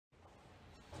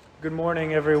Good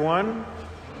morning, everyone.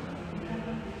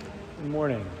 Good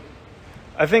morning.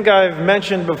 I think I've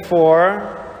mentioned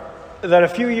before that a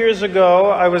few years ago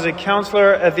I was a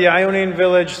counselor at the Ionian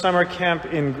Village summer camp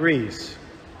in Greece.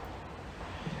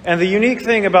 And the unique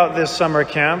thing about this summer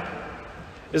camp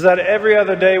is that every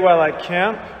other day while at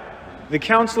camp, the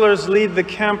counselors lead the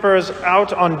campers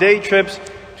out on day trips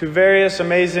to various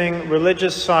amazing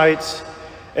religious sites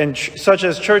such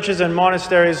as churches and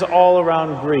monasteries all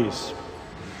around Greece.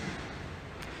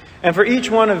 And for each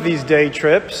one of these day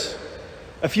trips,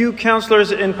 a few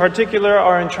counselors in particular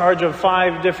are in charge of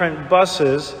 5 different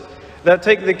buses that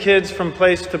take the kids from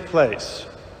place to place.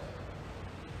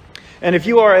 And if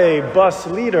you are a bus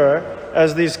leader,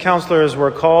 as these counselors were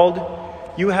called,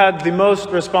 you had the most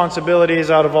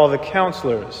responsibilities out of all the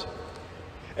counselors.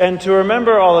 And to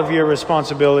remember all of your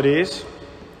responsibilities,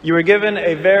 you were given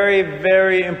a very,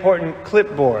 very important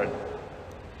clipboard,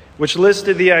 which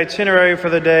listed the itinerary for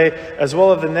the day as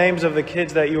well as the names of the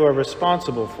kids that you are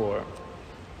responsible for.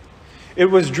 It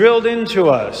was drilled into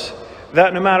us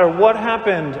that no matter what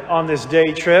happened on this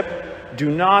day trip,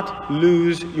 do not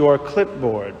lose your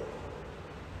clipboard.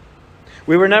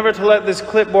 We were never to let this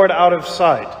clipboard out of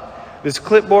sight. This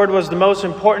clipboard was the most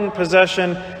important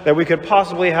possession that we could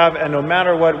possibly have, and no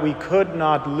matter what, we could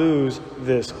not lose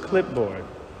this clipboard.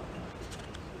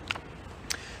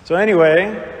 So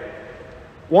anyway,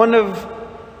 one of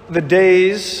the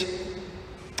days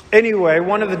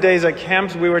at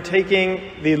camps, we were taking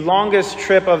the longest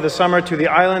trip of the summer to the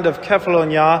island of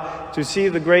Kefalonia to see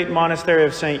the great monastery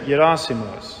of St.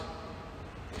 Gerasimos.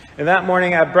 And that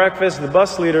morning at breakfast, the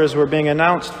bus leaders were being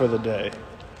announced for the day.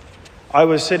 I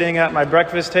was sitting at my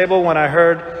breakfast table when I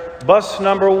heard bus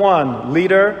number 1,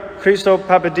 leader Christo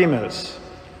Papadimas.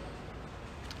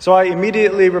 So I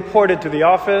immediately reported to the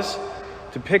office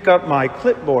to pick up my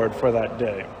clipboard for that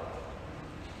day.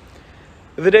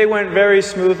 The day went very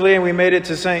smoothly and we made it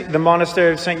to the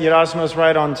monastery of St. Gerasimos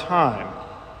right on time.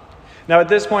 Now at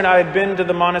this point I had been to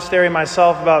the monastery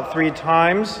myself about 3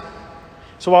 times.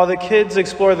 So while the kids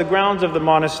explored the grounds of the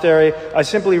monastery, I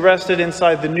simply rested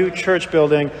inside the new church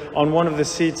building on one of the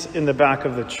seats in the back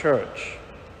of the church.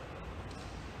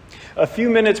 A few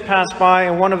minutes passed by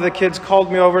and one of the kids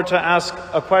called me over to ask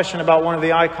a question about one of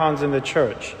the icons in the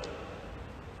church.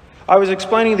 I was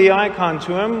explaining the icon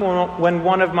to him when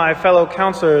one of my fellow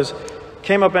counselors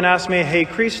came up and asked me, "Hey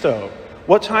Christo,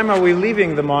 what time are we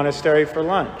leaving the monastery for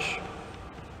lunch?"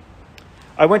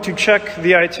 I went to check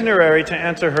the itinerary to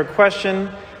answer her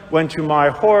question, when to my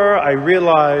horror I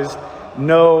realized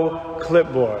no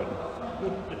clipboard.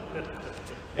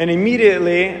 And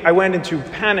immediately I went into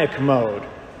panic mode.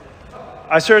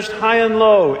 I searched high and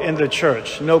low in the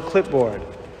church, no clipboard.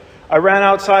 I ran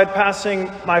outside passing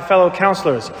my fellow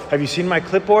counselors. "Have you seen my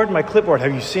clipboard? My clipboard,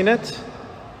 have you seen it?"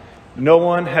 No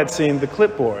one had seen the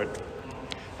clipboard.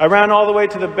 I ran all the way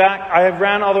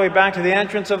back to the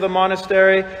entrance of the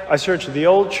monastery. I searched the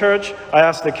old church. I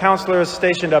asked the counselors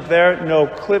stationed up there, no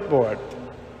clipboard.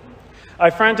 I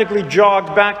frantically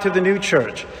jogged back to the new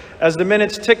church. As the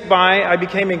minutes ticked by, I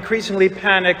became increasingly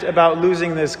panicked about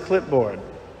losing this clipboard.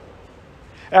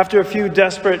 After a few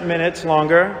desperate minutes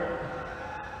longer,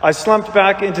 I slumped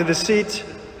back into the seat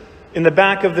in the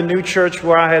back of the new church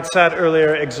where I had sat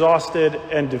earlier, exhausted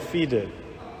and defeated.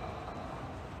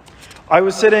 I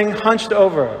was sitting hunched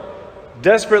over,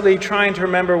 desperately trying to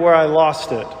remember where I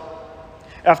lost it.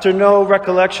 After no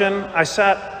recollection, I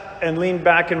sat and leaned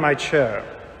back in my chair.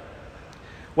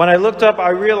 When I looked up, I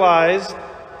realized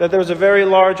that there was a very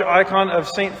large icon of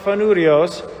St.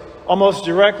 Fanurios almost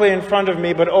directly in front of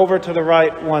me, but over to the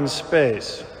right 1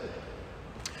 space.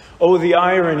 Oh, the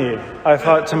irony, I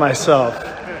thought to myself.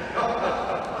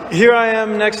 Here I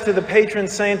am next to the patron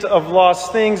saint of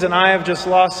lost things, and I have just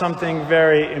lost something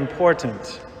very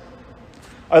important.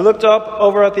 I looked up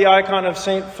over at the icon of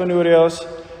St. Fanurios,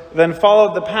 then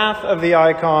followed the path of the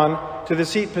icon to the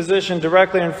seat positioned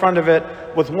directly in front of it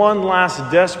with one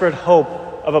last desperate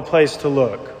hope of a place to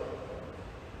look.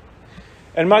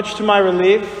 And much to my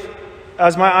relief,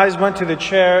 as my eyes went to the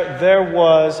chair, there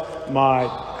was my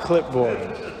clipboard.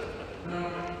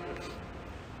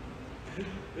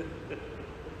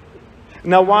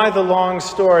 Now, why the long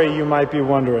story, you might be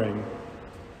wondering?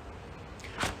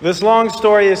 This long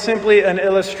story is simply an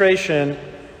illustration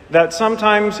that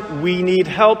sometimes we need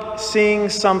help seeing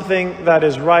something that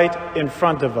is right in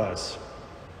front of us.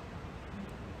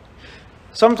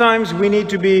 Sometimes we need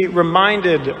to be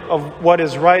reminded of what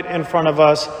is right in front of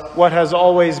us, what has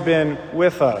always been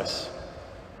with us.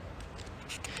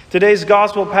 Today's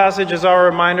gospel passage is our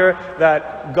reminder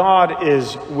that God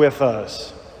is with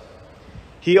us.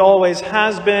 He always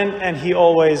has been and he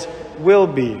always will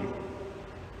be.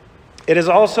 It is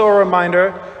also a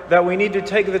reminder that we need to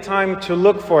take the time to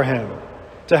look for him,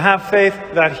 to have faith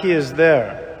that he is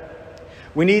there.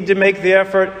 We need to make the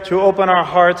effort to open our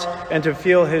hearts and to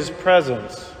feel his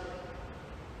presence.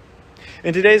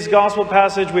 In today's gospel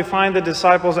passage, we find the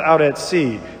disciples out at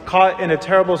sea, caught in a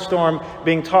terrible storm,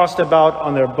 being tossed about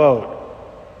on their boat.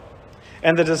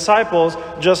 And the disciples,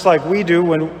 just like we do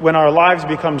when our lives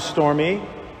become stormy,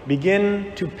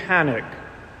 begin to panic.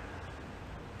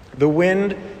 The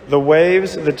wind, the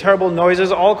waves, the terrible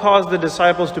noises all cause the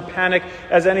disciples to panic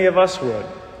as any of us would.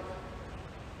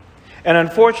 And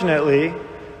unfortunately,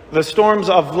 the storms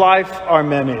of life are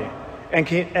many and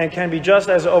can be just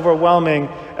as overwhelming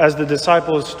as the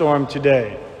disciples' storm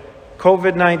today.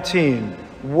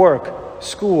 COVID-19, work,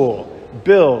 school,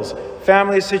 bills,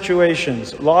 family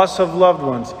situations, loss of loved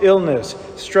ones, illness,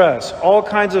 stress, all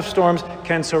kinds of storms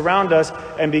can surround us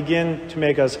and begin to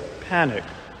make us panic.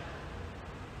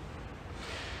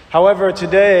 However,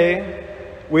 today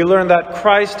we learn that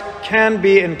Christ can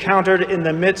be encountered in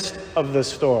the midst of the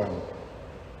storm.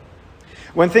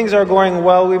 When things are going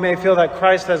well, we may feel that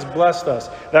Christ has blessed us,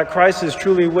 that Christ is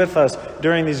truly with us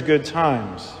during these good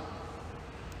times.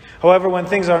 However, when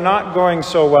things are not going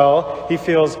so well, he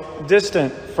feels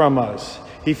distant from us.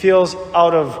 He feels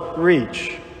out of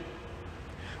reach.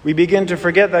 We begin to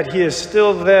forget that he is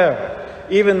still there,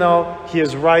 even though he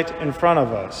is right in front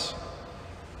of us.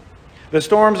 The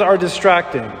storms are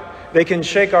distracting. They can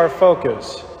shake our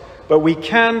focus. But we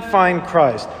can find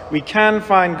Christ. We can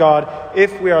find God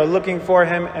if we are looking for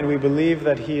him and we believe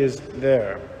that he is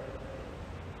there.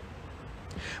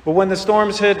 But when the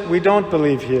storms hit, we don't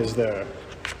believe he is there.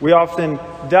 We often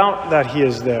doubt that he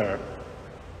is there.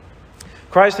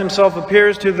 Christ himself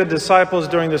appears to the disciples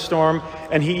during the storm,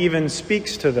 and he even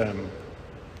speaks to them.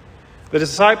 The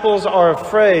disciples are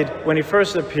afraid when he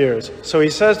first appears, so he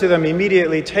says to them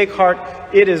immediately, "Take heart,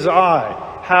 it is I,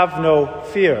 have no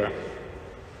fear."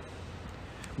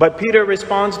 But Peter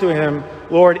responds to him,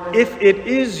 "Lord, if it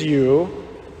is you,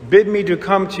 bid me to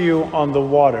come to you on the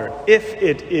water, if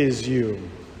it is you."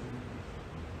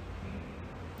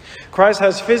 Christ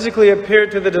has physically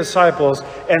appeared to the disciples,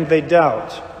 and they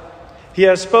doubt. He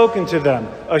has spoken to them,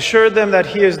 assured them that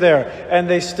he is there, and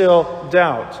they still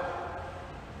doubt.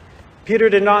 Peter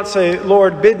did not say,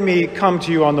 "Lord, bid me come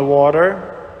to you on the water."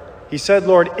 He said,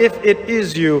 "Lord, if it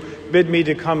is you, bid me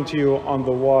to come to you on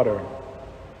the water."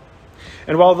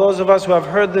 And while those of us who have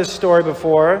heard this story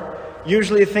before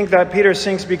usually think that Peter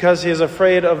sinks because he is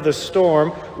afraid of the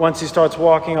storm once he starts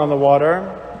walking on the water,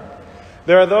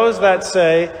 there are those that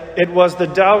say it was the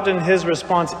doubt in his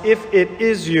response, "If it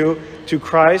is you," to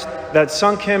Christ that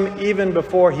sunk him even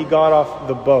before he got off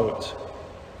the boat.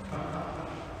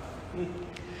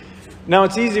 Now,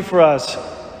 it's easy for us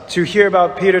to hear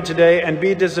about Peter today and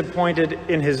be disappointed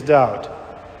in his doubt,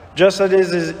 just as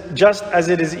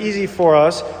it is easy for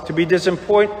us to be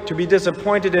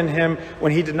disappointed in him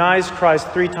when he denies Christ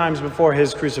 3 times before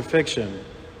his crucifixion.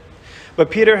 But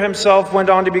Peter himself went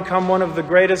on to become one of the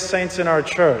greatest saints in our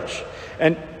church,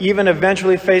 and even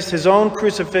eventually faced his own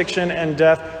crucifixion and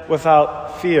death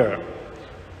without fear.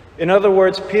 In other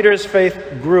words, Peter's faith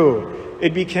grew.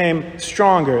 It became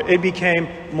stronger. It became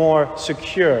more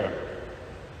secure.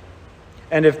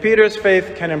 And if Peter's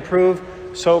faith can improve,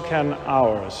 so can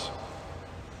ours.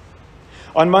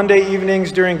 On Monday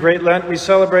evenings during Great Lent, we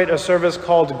celebrate a service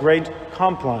called Great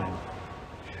Compline.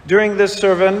 During this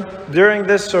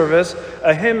service,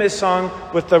 a hymn is sung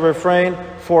with the refrain,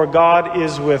 "For God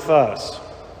is with us,"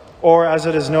 or as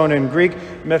it is known in Greek,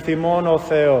 "Methimono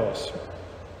Theos."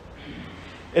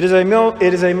 It is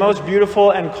a most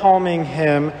beautiful and calming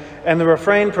hymn, and the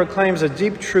refrain proclaims a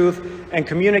deep truth and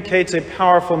communicates a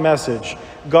powerful message.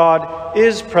 God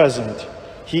is present.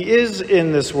 He is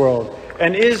in this world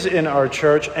and is in our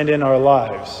church and in our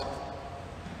lives.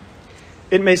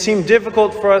 It may seem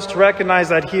difficult for us to recognize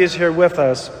that he is here with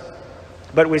us,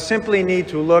 but we simply need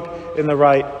to look in the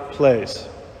right place.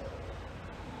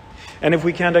 And if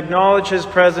we can't acknowledge his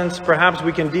presence, perhaps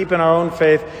we can deepen our own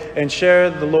faith and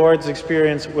share the Lord's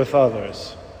experience with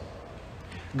others.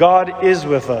 God is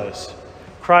with us.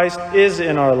 Christ is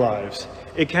in our lives.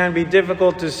 It can be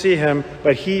difficult to see him,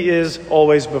 but he is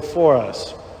always before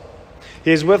us.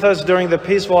 He is with us during the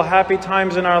peaceful, happy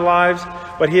times in our lives,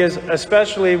 but he is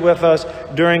especially with us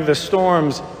during the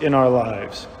storms in our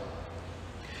lives.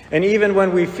 And even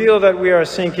when we feel that we are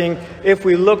sinking, if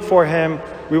we look for him,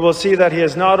 we will see that he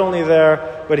is not only there,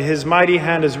 but his mighty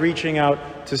hand is reaching out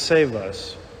to save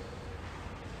us.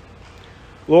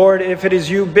 "Lord, if it is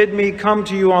you, bid me come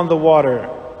to you on the water."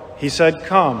 He said,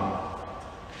 "Come."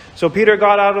 So Peter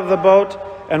got out of the boat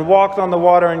and walked on the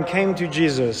water and came to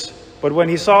Jesus. But when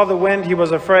he saw the wind, he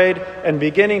was afraid, and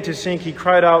beginning to sink, he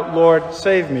cried out, "Lord,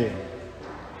 save me."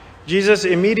 Jesus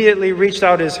immediately reached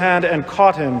out his hand and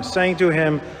caught him, saying to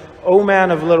him, "O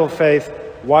man of little faith,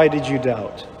 why did you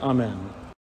doubt?" Amen.